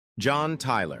John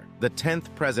Tyler, the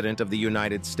 10th President of the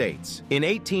United States. In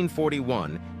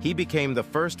 1841, he became the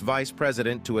first vice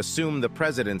president to assume the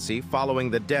presidency following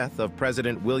the death of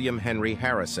President William Henry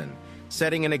Harrison,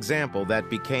 setting an example that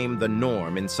became the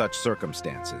norm in such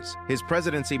circumstances. His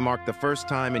presidency marked the first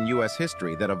time in U.S.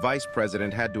 history that a vice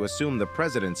president had to assume the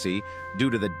presidency due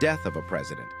to the death of a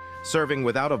president, serving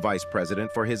without a vice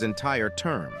president for his entire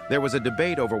term. There was a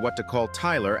debate over what to call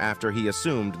Tyler after he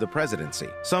assumed the presidency.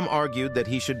 Some argued that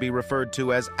he should be referred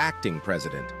to as acting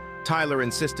president. Tyler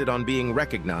insisted on being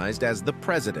recognized as the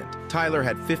president. Tyler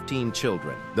had 15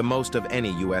 children, the most of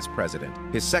any U.S. president.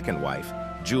 His second wife,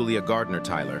 Julia Gardner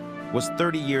Tyler, was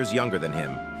 30 years younger than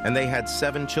him, and they had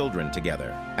 7 children together.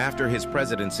 After his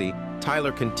presidency,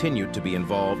 Tyler continued to be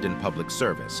involved in public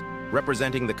service,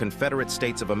 representing the Confederate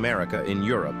States of America in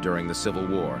Europe during the Civil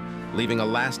War, leaving a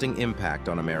lasting impact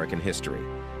on American history.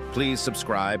 Please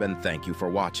subscribe and thank you for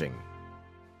watching.